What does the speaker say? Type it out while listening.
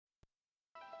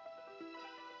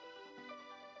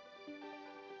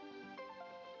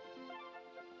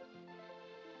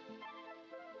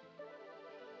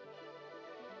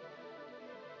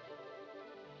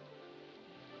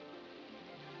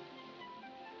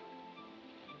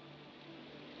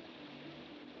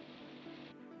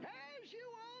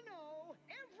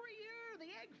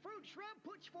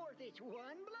forth its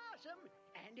one blossom,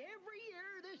 and every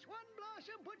year this one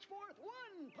blossom puts forth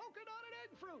one polka-dotted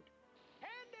egg fruit.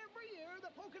 And every year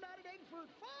the polka-dotted egg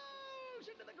fruit falls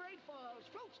into the Great Falls,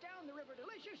 floats down the River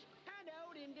Delicious, and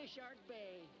out into Shark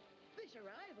Bay. This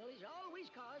arrival is always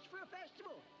cause for a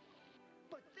festival.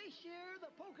 But this year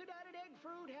the polka-dotted egg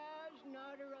fruit has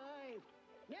not arrived.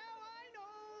 Now I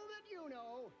know that you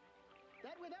know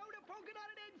that without a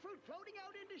polka-dotted egg fruit floating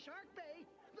out into Shark Bay,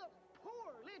 the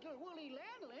poor little woolly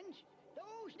lanolins,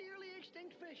 those nearly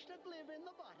extinct fish that live in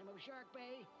the bottom of Shark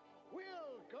Bay,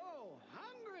 will go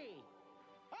hungry.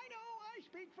 I know I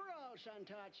speak for all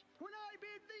Sun-Tots when I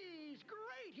bid these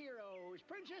great heroes,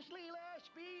 Princess Leela,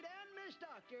 Speed, and Miss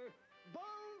Doctor,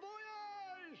 bon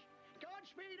voyage!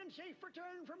 Godspeed and safe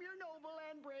return from your noble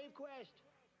and brave quest.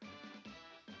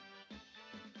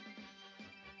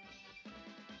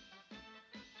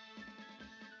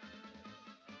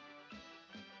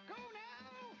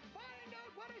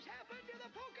 What has happened to the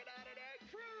polka-dotted egg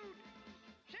fruit?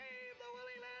 Save the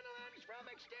woolly lanolins from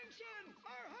extinction!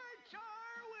 Our hearts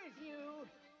are with you!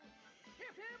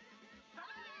 Hip, hip!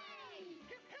 Hooray!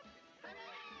 Hip, hip!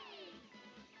 Hooray!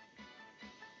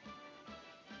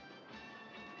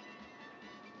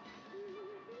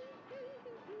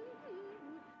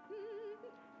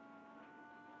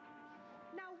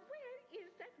 Now, where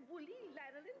is that woolly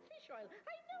lanolin fish oil?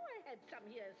 I know I had some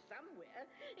here somewhere.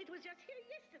 It was just here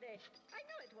yesterday. I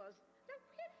know it was. Now,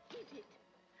 where is it?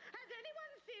 Has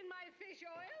anyone seen my fish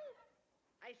oil?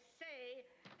 I say,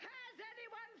 has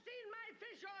anyone seen my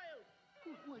fish oil?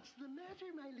 What's the matter,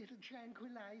 my little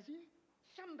tranquilizer?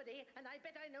 Somebody, and I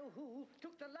bet I know who,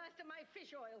 took the last of my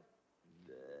fish oil.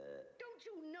 Don't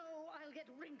you know I'll get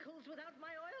wrinkles without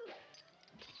my oil?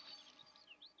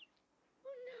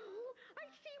 Oh, no, I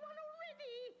see one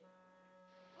already.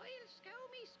 I'll scow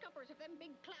me scuppers if them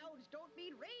big clouds don't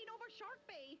mean rain over Shark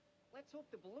Bay. Let's hope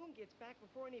the balloon gets back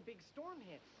before any big storm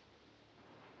hits.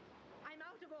 I'm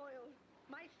out of oil.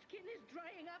 My skin is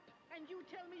drying up, and you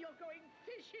tell me you're going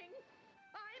fishing?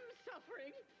 I'm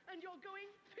suffering, and you're going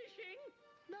fishing?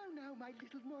 Now, my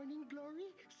little morning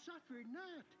glory, suffer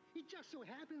not. It just so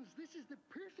happens this is the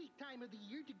perfect time of the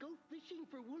year to go fishing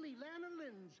for woolly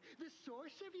lanolins, the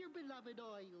source of your beloved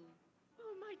oil.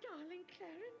 Oh, my darling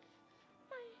Clarence,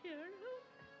 my hero,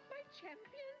 my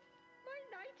champion, my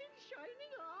knight in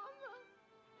shining armor.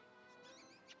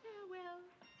 Farewell.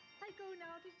 I go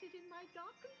now to sit in my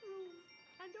darkened room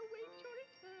and await your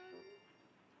return.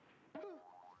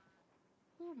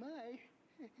 Oh, my.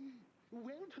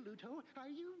 Well, Pluto,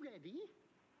 are you ready?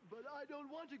 But I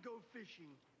don't want to go fishing.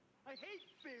 I hate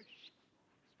fish,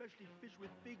 especially fish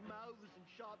with big mouths and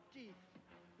sharp teeth,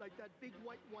 like that big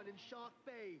white one in Shark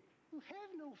Bay.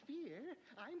 Have no fear.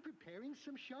 I'm preparing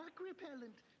some shark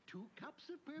repellent. 2 cups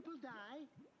of purple dye.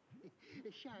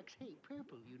 Sharks hate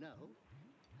purple, you know.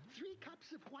 3 cups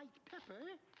of white pepper.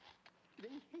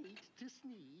 They hate to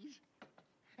sneeze.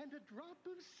 And a drop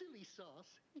of silly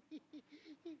sauce.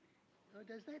 Or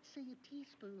does that say a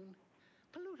teaspoon?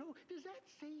 Pluto, does that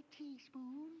say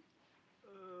teaspoon?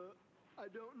 I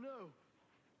don't know.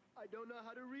 I don't know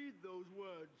how to read those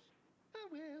words. Oh,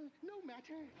 well, no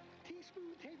matter.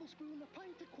 Teaspoon, tablespoon, a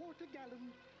pint, a quart, a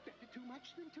gallon. Better too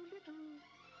much than too little.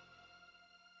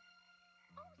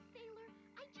 Oh, Sailor,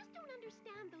 I just don't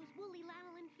understand those woolly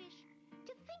lanolin fish.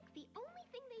 To think the only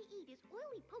thing they eat is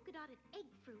oily polka-dotted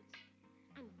egg fruits.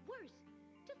 And worse,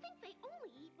 to think they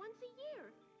only eat once a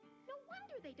year. No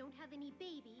wonder they don't have any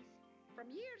babies.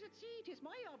 From years at sea, 'tis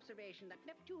my observation that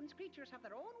Neptune's creatures have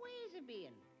their own ways of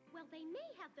being. Well, they may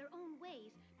have their own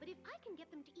ways, but if I can get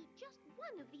them to eat just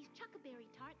one of these chuckaberry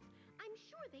tarts, I'm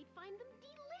sure they'd find them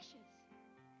delicious.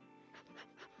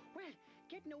 Well,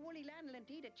 getting a woolly lanolin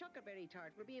to eat a chuckaberry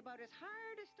tart would be about as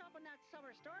hard as stopping that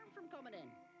summer storm from coming in.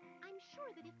 I'm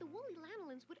sure that if the woolly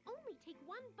lanolins would only take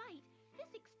one bite,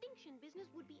 this extinction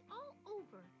business would be all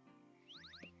over.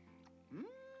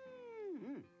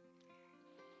 Mm-hmm.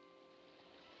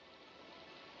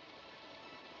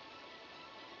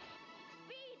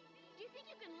 Speed, do you think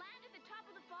you can land at the top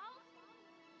of the falls?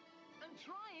 I'm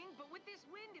trying, but with this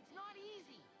wind, it's not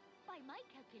easy. By my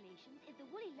calculations, if the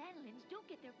woolly lanolins don't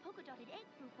get their polka-dotted egg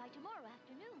fruit by tomorrow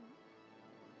afternoon,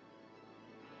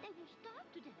 they will starve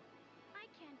to death. I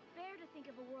can't bear to think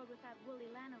of a world without woolly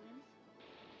lanolins.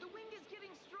 The wind is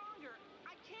getting stronger.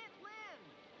 I can't land.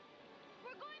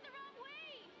 We're going the wrong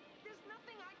way! There's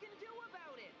nothing I can do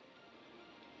about it.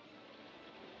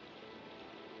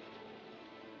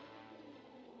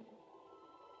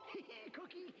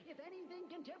 Cookie, if anything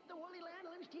can tempt the woolly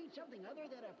lanolins to eat something other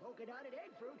than a polka-dotted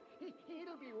egg fruit,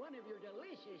 it'll be one of your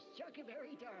delicious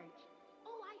chuckaberry tarts.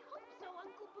 Oh, I hope so,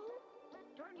 Uncle Boo.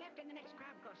 Turn left in the next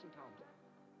crab crossing, Tom.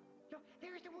 Look,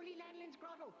 there's the woolly lanolin's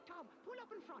grotto. Tom, pull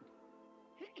up in front.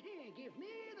 Give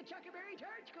me the chuckaberry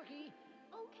tarts, Cookie.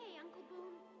 Okay, Uncle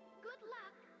Boone. Good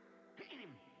luck.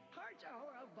 Hearts are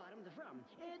of bottom the from.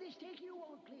 This take you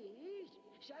won't please.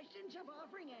 Sustenance of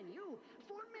offering and you.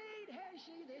 For maid has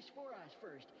she this for us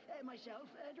first. Myself,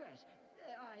 address.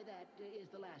 I, that is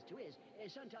the last two is.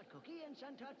 Sun-Tot Cookie and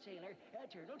Sun-Tot Sailor,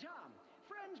 Turtle Tom.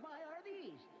 Friends my are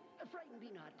these. Frighten be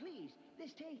not, please.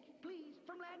 This take, please,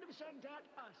 from land of Sun-Tot,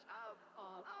 us, of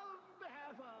all, of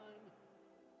have on.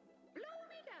 Blow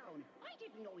me down. I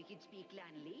didn't know he could speak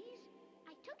Lanolese.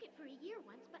 I took it for a year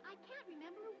once, but I can't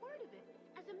remember a word of it.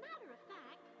 As a matter of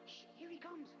fact... Shh, here he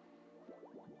comes.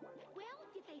 Well,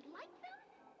 did they like them?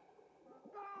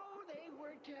 Oh, they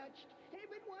were touched.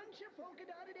 But once a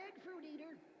polka-dotted egg fruit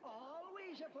eater,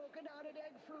 always a polka-dotted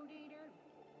egg fruit eater.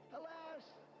 Alas,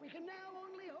 we can now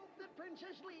only hope that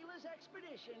Princess Leela's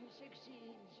expedition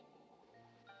succeeds.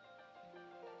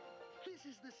 This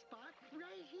is the spot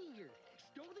right here.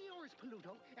 Stow the oars,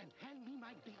 Pluto, and hand me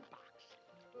my bait box.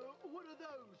 What are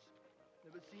those?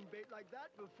 Never seen bait like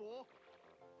that before.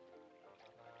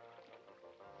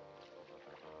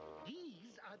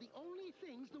 These are the only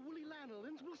things the woolly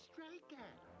lanolins will strike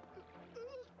at.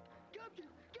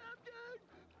 Captain! Captain!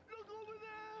 Look over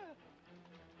there!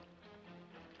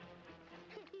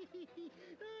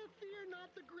 Fear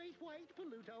not the great white,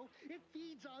 Pluto. It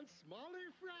feeds on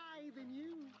smaller fry than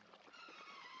you.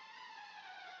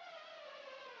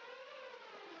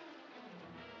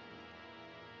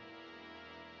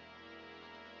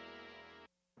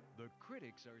 The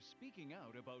critics are speaking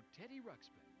out about Teddy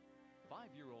Ruxpin.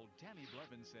 5-year-old Tammy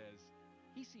Blevin says,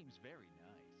 he seems very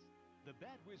nice. The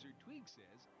Bat Wizard Twig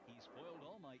says, he spoiled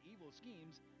all my evil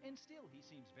schemes, and still he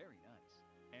seems very nice.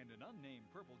 And an unnamed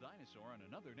purple dinosaur on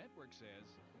another network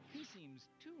says, he seems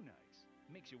too nice.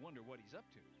 Makes you wonder what he's up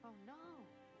to. Oh, no.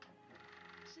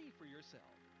 See for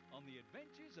yourself on the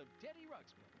adventures of Teddy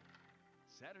Ruxpin.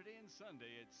 Saturday and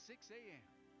Sunday at 6 a.m.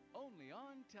 Only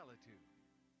on Teletoon.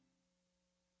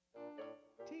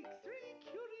 Take 3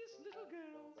 curious little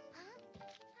girls.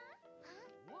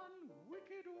 One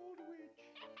wicked old witch.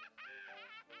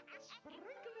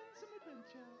 Sprinkle in some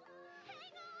adventure.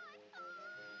 Hang on!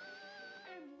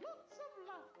 And lots of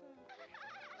laughter.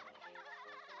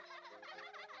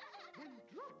 Then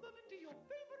drop them into your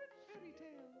favorite fairy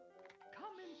tale.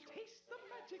 Come and taste the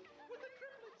magic with the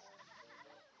triplets.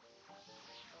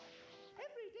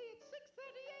 Every day at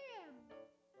 6:30 a.m.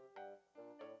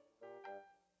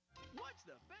 What's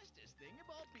the bestest thing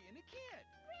about being a kid?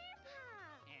 Grandpa!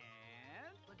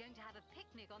 And We're going to have a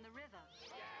picnic on the river.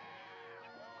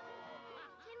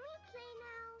 Can we play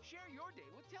now? share your day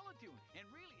with Teletoon and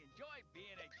really enjoy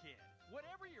being a kid,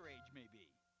 whatever your age may be.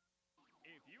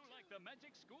 If you like the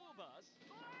Magic School Bus,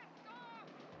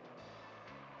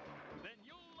 then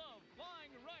you'll love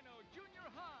Flying Rhino Junior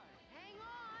High. Hang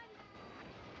on!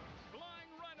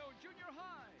 Flying Rhino Junior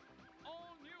High,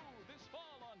 all new this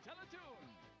fall on Teletoon.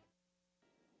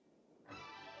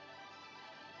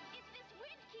 If this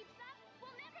wind keeps up,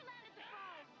 we'll never land at the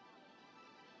falls.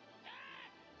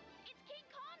 It's King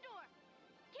Condor.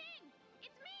 King,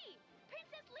 it's me,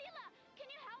 Princess Leela.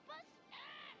 Can you help us?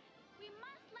 We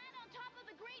must land on top of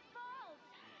the Great Falls.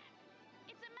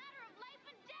 It's a matter of life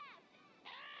and death.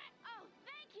 Oh,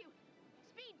 thank you.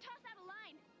 Speed, toss out a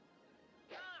line.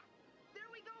 There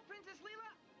we go, Princess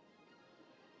Leela.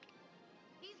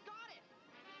 He's got it.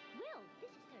 Well,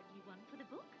 this is certainly one for the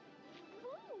book.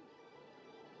 Woo!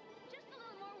 Just a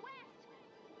little more west.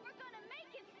 We're gonna make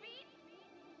it, Speed.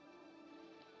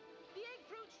 The egg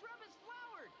fruit shrub has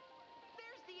flowered.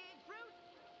 There's the egg fruit.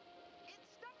 It's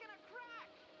stuck in a crack.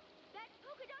 That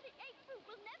polka-dotted egg fruit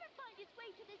will never find its way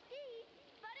to the sea,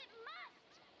 but it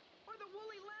must. Or the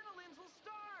woolly